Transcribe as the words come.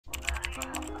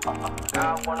I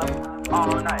wanna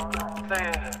all night. Say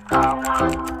it. I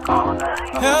wanna all night.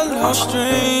 Hello,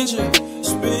 stranger.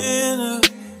 It's been a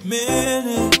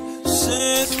minute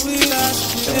since we last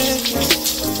kicked.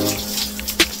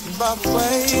 By the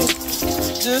way,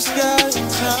 just got in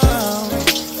town.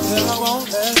 Then I won't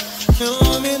let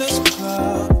cumulus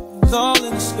clouds all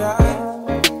in the sky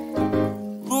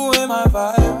ruin my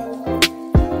vibe.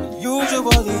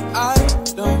 Usually I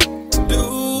don't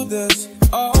do this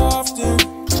often,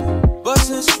 but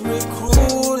since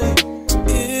recruiting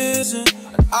isn't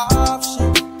an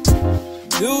option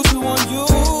due to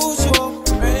unusual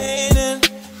rain and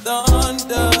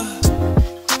thunder,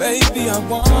 baby I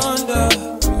wonder,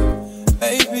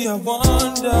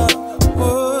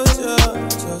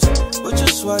 would you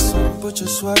just put your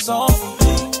sweats on for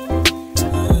me?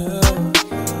 Yeah.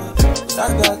 I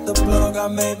got the plug, I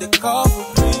made the call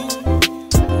for me.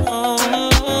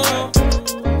 I'm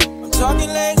talking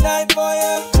late night for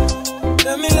ya.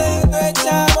 Let me lay a great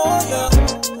time on ya.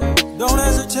 Don't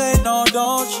hesitate, no,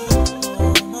 don't you?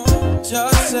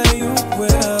 Just say you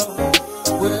will.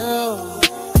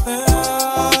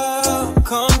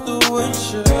 Come through and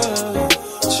chill.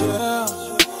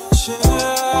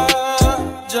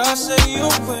 Just say you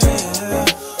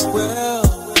will.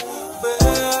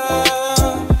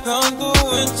 Come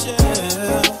through and chill.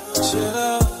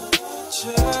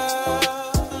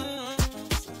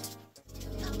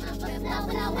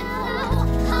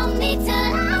 Hold me till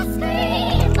I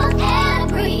scream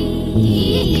forever,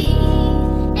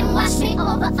 and wash me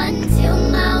over until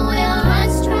my well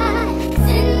runs dry.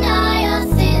 Send all your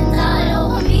sins all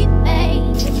over me,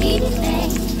 baby,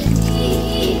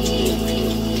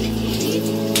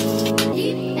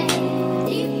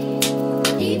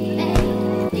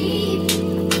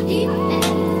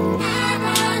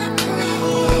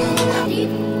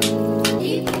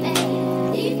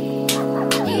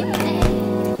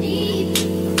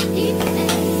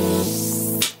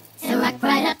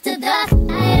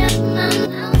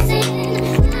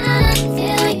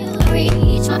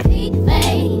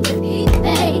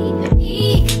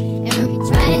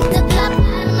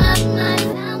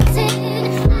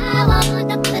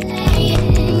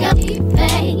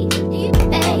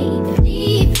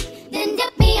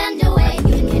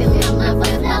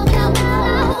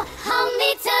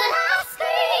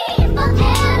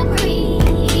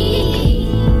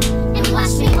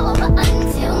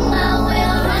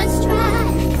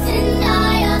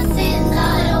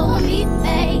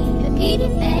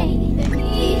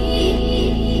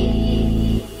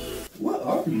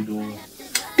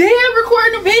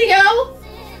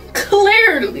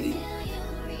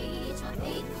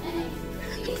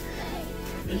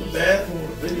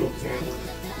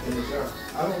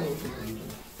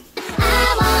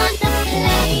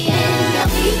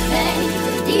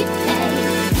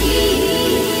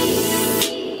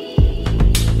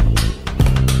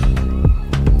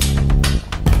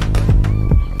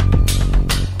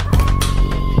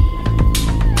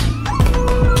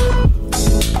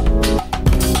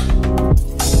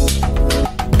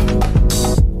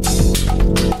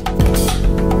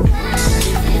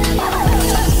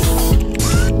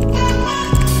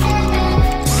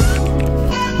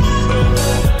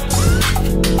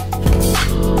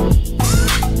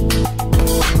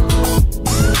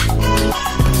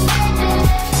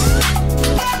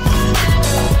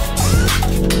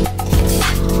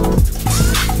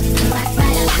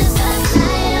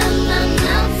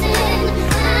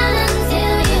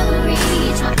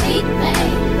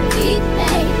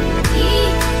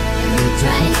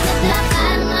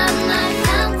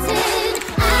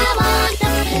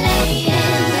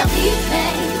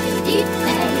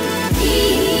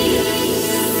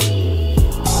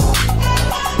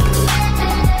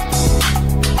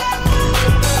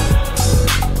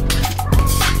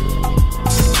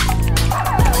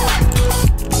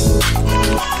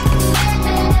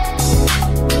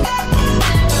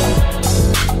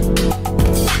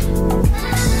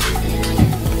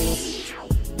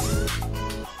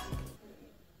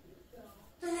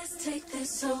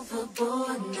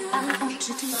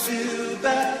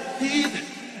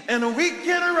 and we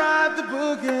can ride the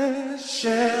boogie,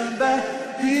 share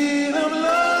that beat of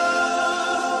love.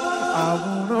 I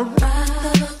wanna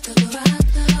ride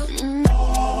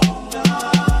all night,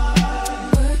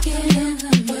 working in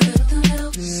the middle.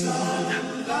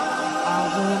 I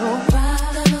wanna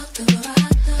ride all night,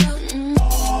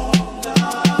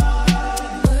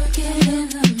 working in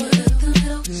the middle.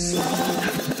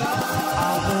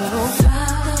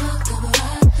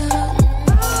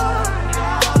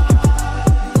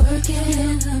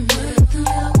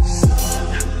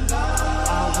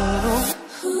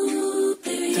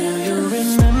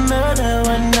 I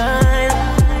wanna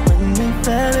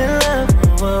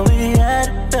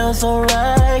feels so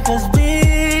right, cause we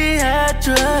had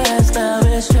trust. Now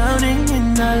it's drowning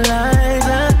in our lives.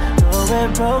 I know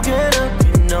we're broken up,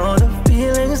 you know the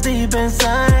feelings deep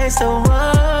inside. So what's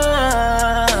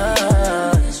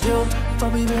you,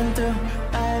 what we've been through,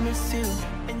 I miss you.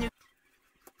 And you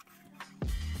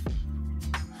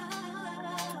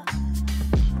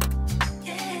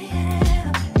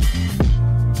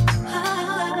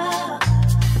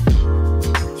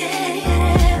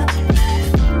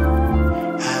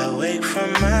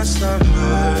my slumber,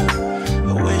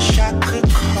 I wish I could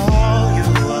call you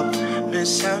up,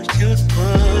 miss how you'd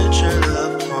put your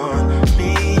love on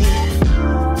me.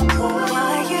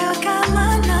 Boy, you got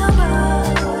my number.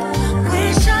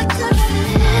 Wish I could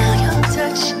feel your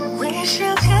touch. Wish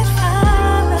you could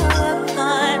follow up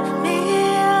on me.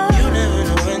 You never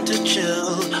know when to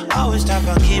chill. Always talk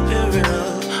about keep it real.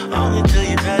 Only till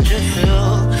you've had your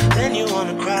fill, then you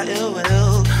wanna cry ill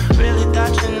will. Really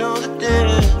thought you know the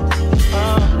deal.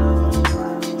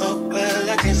 Oh, well,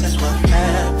 I guess that's what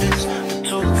happens. The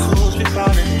two fools be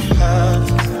falling in love,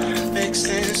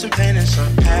 mixing some pain and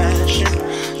some passion.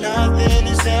 Nothing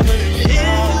is ever enough. If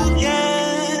you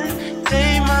can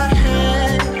take my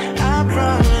hand, I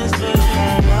promise we'll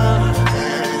fall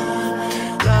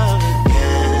love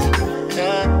again.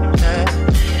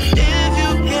 If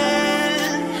you can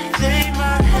take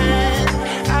my hand,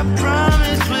 I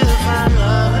promise we'll find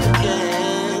love again.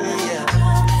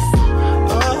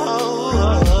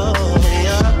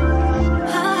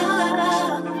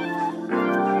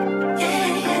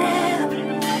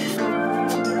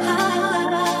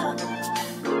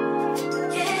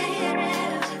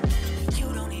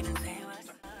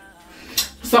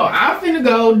 So I'm finna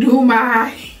go do my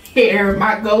hair,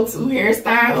 my go-to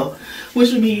hairstyle,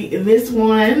 which will be this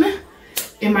one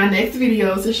in my next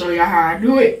video to show y'all how I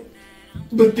do it.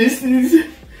 But this is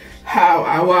how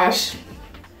I wash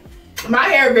my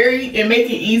hair and make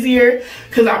it easier,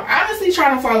 because I'm honestly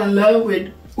trying to fall in love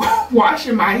with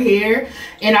washing my hair.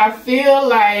 And I feel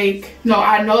like, no,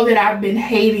 I know that I've been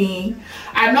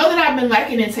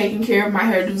liking and taking care of my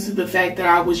hair due to the fact that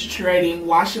I was dreading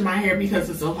washing my hair because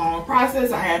it's a long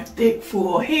process. I have thick,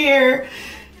 full hair,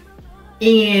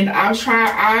 and I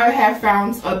have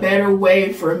found a better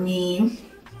way for me.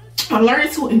 I'm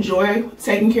learning to enjoy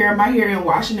taking care of my hair and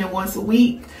washing it once a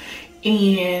week.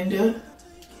 And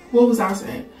what was I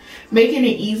saying? Making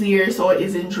it easier so it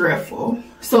isn't dreadful.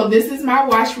 So this is my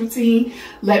wash routine.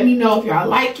 Let me know if y'all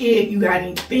like it, if you got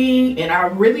anything. And I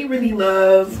really, really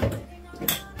love,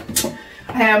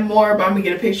 I have more, but I'm gonna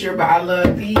get a picture, but I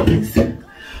love these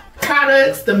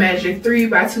products, the Magic 3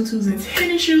 by Tutus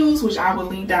Tennis Shoes, which I will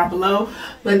link down below.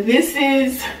 But this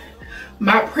is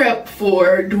my prep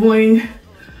for doing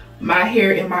my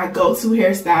hair in my go-to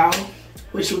hairstyle,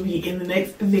 which will be in the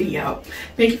next video.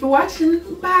 Thank you for watching.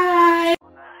 Bye.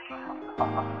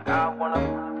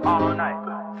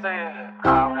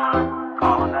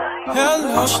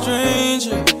 hello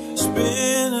stranger, it's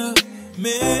been a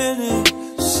minute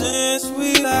since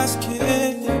we last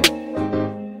kicked.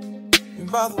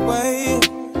 And by the way,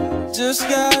 just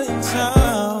got in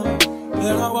town,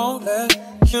 and I won't let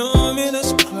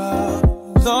cumulus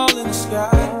clouds all in the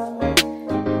sky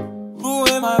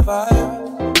ruin my vibe.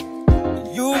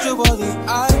 Usually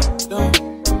I don't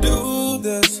do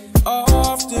this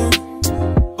often,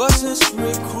 but since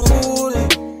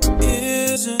recruiting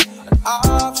isn't an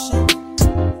option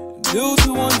due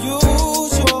to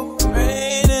unusual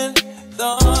rain and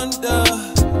thunder,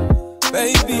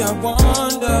 baby I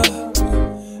wonder,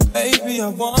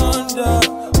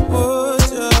 would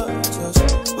you just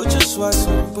put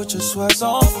your sweats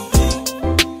on for me?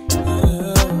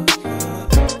 Yeah.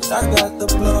 I got the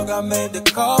plug, I made the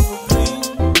call for free.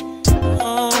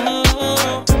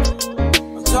 I'm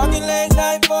talking late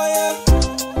night for you.